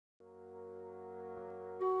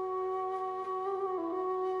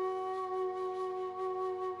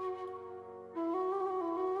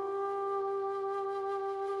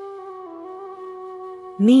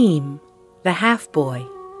Neem the Half-Boy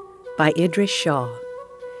by Idries Shah.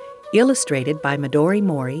 Illustrated by Midori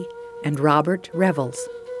Mori and Robert Revels.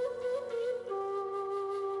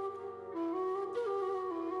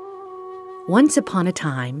 Once upon a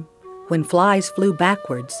time, when flies flew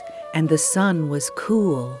backwards and the sun was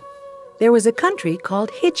cool, there was a country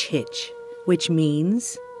called Hich-Hich, which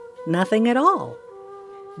means nothing at all.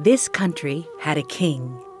 This country had a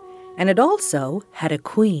king, and it also had a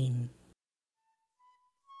queen.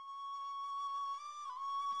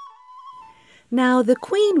 Now, the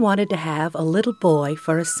queen wanted to have a little boy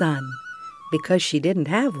for a son, because she didn't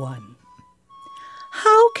have one.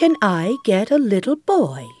 "How can I get a little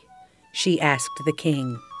boy?" she asked the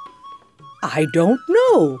king. "I don't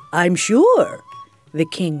know, I'm sure," the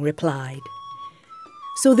king replied.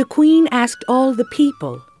 So the queen asked all the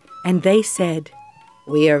people, and they said,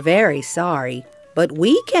 "We are very sorry, but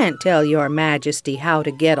we can't tell your majesty how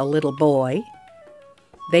to get a little boy."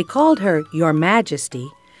 They called her Your Majesty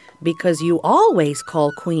because you always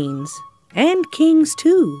call queens, and kings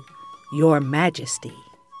too, Your Majesty.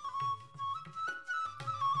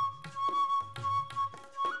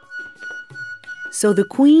 So the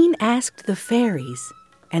queen asked the fairies,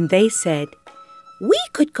 and they said, "We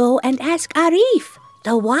could go and ask Arif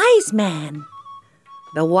the Wise Man."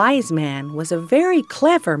 The wise man was a very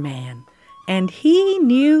clever man, and he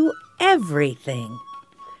knew everything.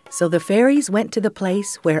 So the fairies went to the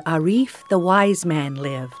place where Arif the Wise Man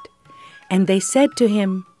lived, and they said to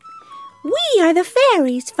him, "We are the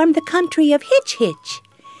fairies from the country of Hich-Hich.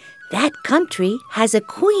 That country has a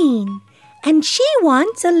queen, and she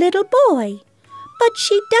wants a little boy, but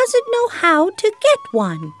she doesn't know how to get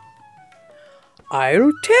one."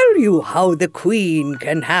 "I'll tell you how the queen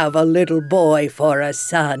can have a little boy for a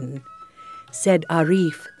son," said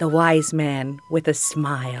Arif the Wise Man with a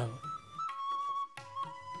smile.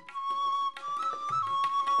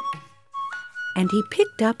 And he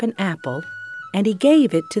picked up an apple, and he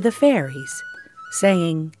gave it to the fairies,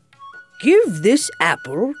 saying, "Give this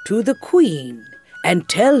apple to the queen, and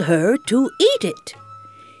tell her to eat it.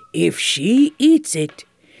 If she eats it,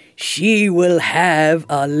 she will have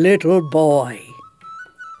a little boy."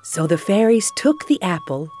 So the fairies took the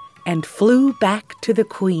apple and flew back to the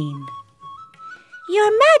queen. "Your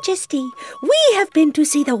Majesty, we have been to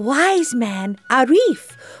see the wise man,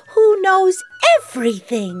 Arif, who knows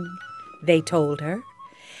everything," they told her.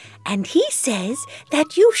 "And he says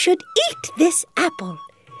that you should eat this apple.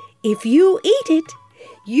 If you eat it,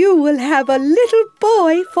 you will have a little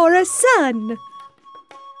boy for a son."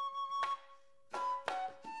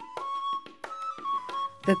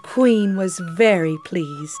 The queen was very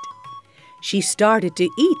pleased. She started to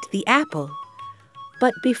eat the apple,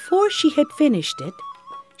 but before she had finished it,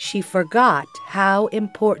 she forgot how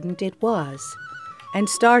important it was and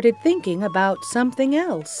started thinking about something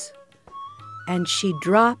else. And she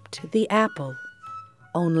dropped the apple,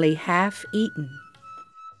 only half eaten.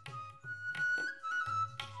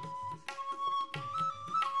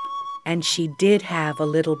 And she did have a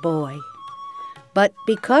little boy. But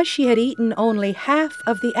because she had eaten only half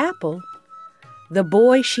of the apple, the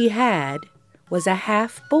boy she had was a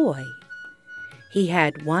half-boy. He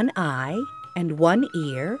had one eye and one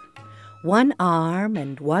ear, one arm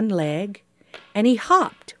and one leg, and he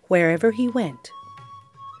hopped wherever he went.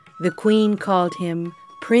 The queen called him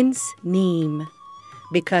Prince Neem,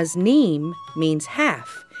 because Neem means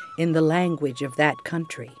half in the language of that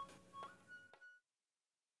country.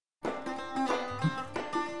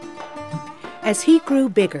 As he grew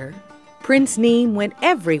bigger, Prince Neem went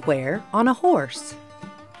everywhere on a horse.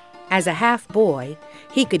 As a half-boy,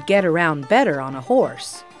 he could get around better on a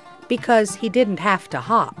horse because he didn't have to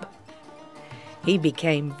hop. He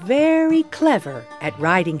became very clever at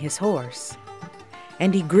riding his horse,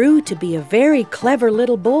 and he grew to be a very clever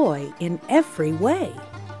little boy in every way.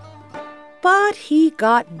 But he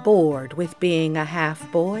got bored with being a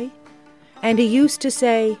half-boy, and he used to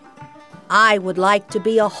say, "I would like to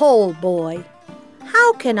be a whole boy.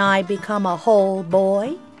 How can I become a whole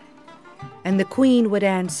boy?" And the queen would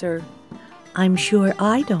answer, "I'm sure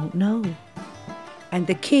I don't know." And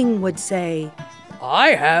the king would say,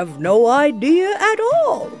 "I have no idea at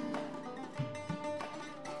all."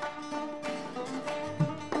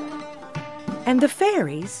 And the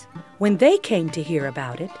fairies, when they came to hear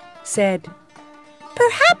about it, said,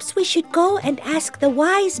 "Perhaps we should go and ask the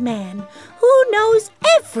wise man, who knows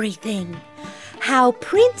everything, how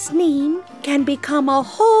Prince Neem can become a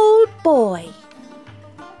whole boy."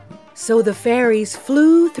 So the fairies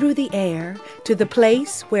flew through the air to the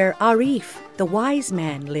place where Arif the Wise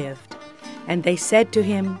Man lived, and they said to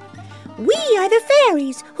him, We are the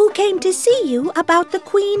fairies who came to see you about the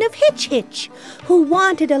Queen of Hich-Hich, who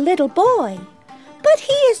wanted a little boy. But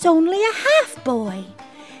he is only a half-boy,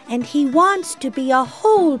 and he wants to be a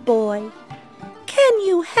whole boy. Can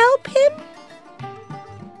you help him?"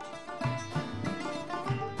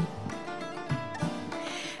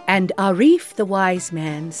 And Arif the Wise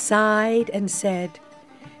Man sighed and said,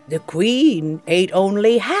 "The queen ate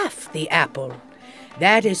only half the apple.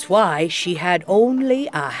 That is why she had only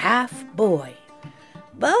a half-boy.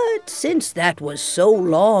 But since that was so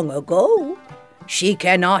long ago, she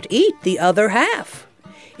cannot eat the other half.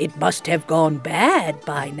 It must have gone bad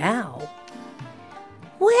by now."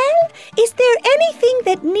 "Well, is there anything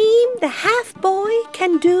that Neem the half-boy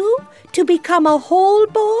can do to become a whole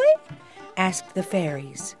boy?" asked the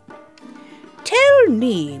fairies. "Tell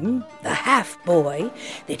Neem, the half-boy,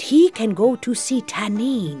 that he can go to see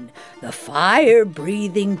Taneen, the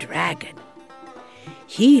fire-breathing dragon.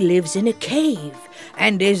 He lives in a cave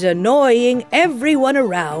and is annoying everyone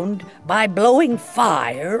around by blowing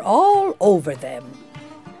fire all over them.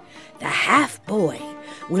 The half-boy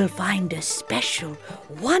will find a special,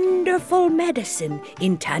 wonderful medicine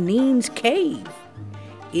in Taneen's cave.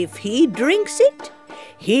 If he drinks it,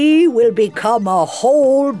 he will become a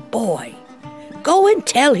whole boy. Go and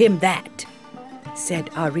tell him that," said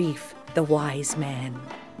Arif the Wise Man.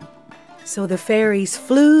 So the fairies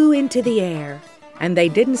flew into the air, and they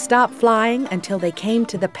didn't stop flying until they came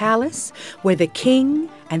to the palace where the king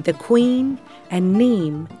and the queen and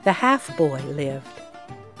Neem the half-boy lived.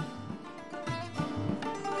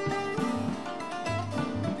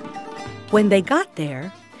 When they got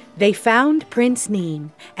there, they found Prince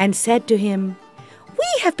Neem and said to him,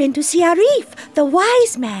 "We have been to see Arif the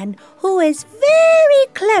Wise Man, who is very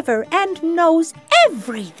clever and knows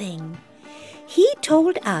everything. He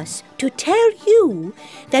told us to tell you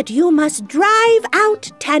that you must drive out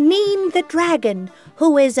Taneen the dragon,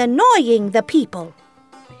 who is annoying the people.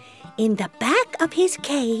 In the back of his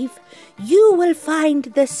cave, you will find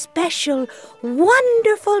the special,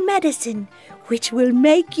 wonderful medicine which will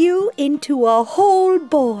make you into a whole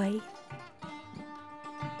boy."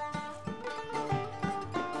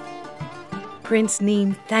 Prince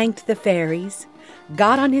Neem thanked the fairies,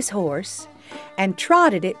 got on his horse, and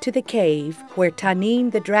trotted it to the cave where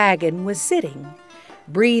Taneen the dragon was sitting,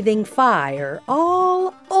 breathing fire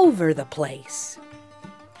all over the place.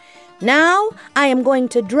 "Now I am going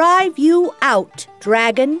to drive you out,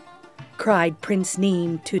 dragon," cried Prince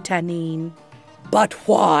Neem to Taneen. "But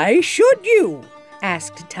why should you?"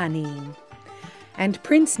 asked Taneen. And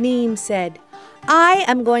Prince Neem said, "I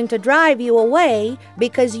am going to drive you away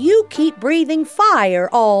because you keep breathing fire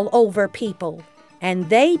all over people, and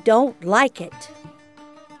they don't like it."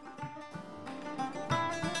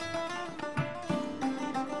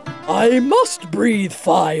 "I must breathe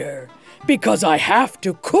fire because I have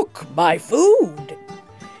to cook my food.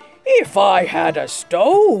 If I had a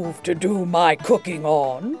stove to do my cooking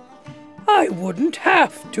on, I wouldn't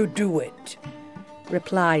have to do it,"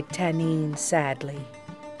 replied Taneen sadly.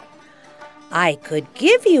 "I could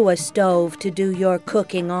give you a stove to do your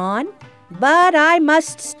cooking on, but I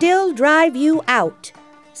must still drive you out,"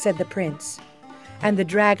 said the prince. And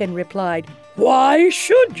the dragon replied, "Why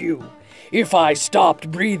should you, if I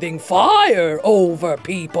stopped breathing fire over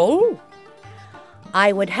people?"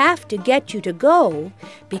 "I would have to get you to go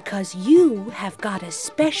because you have got a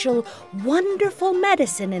special, wonderful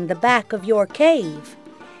medicine in the back of your cave.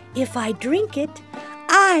 If I drink it,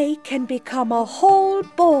 I can become a whole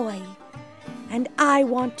boy. And I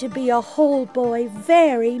want to be a whole boy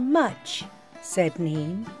very much," said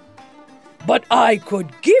Neem. "But I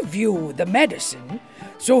could give you the medicine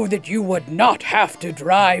so that you would not have to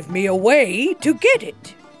drive me away to get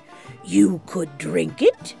it. You could drink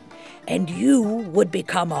it, and you would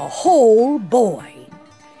become a whole boy.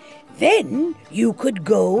 Then you could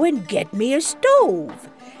go and get me a stove,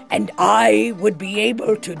 and I would be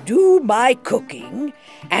able to do my cooking,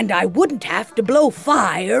 and I wouldn't have to blow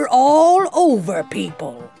fire all over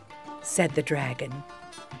people," said the dragon.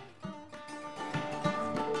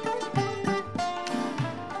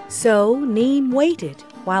 So Neem waited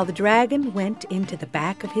while the dragon went into the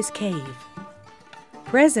back of his cave.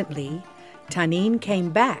 Presently, Taneen came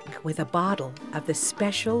back with a bottle of the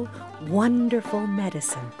special, wonderful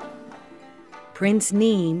medicine. Prince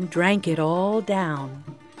Neem drank it all down,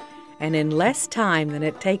 and in less time than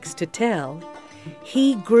it takes to tell,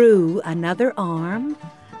 he grew another arm,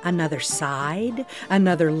 another side,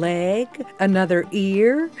 another leg, another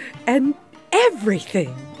ear, and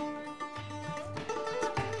everything.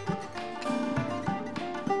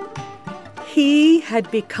 He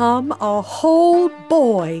had become a whole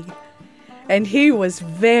boy, and he was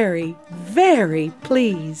very, very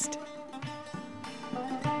pleased.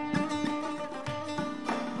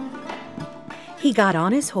 He got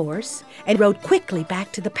on his horse and rode quickly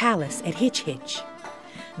back to the palace at Hich-Hich.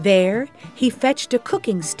 There he fetched a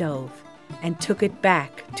cooking stove and took it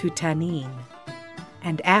back to Taneen.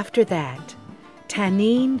 And after that,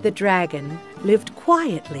 Taneen the dragon lived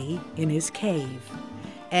quietly in his cave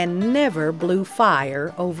and never blew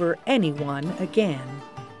fire over anyone again.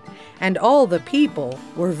 And all the people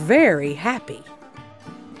were very happy.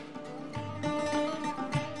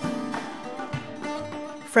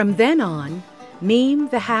 From then on, Neem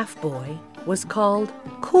the Half-Boy was called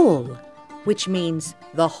Kul, which means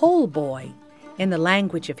the whole boy in the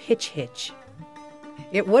language of Hich-Hich.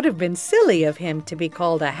 It would have been silly of him to be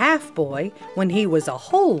called a half-boy when he was a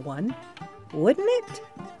whole one, wouldn't it?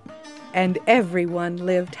 And everyone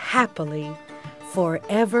lived happily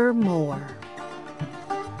forevermore.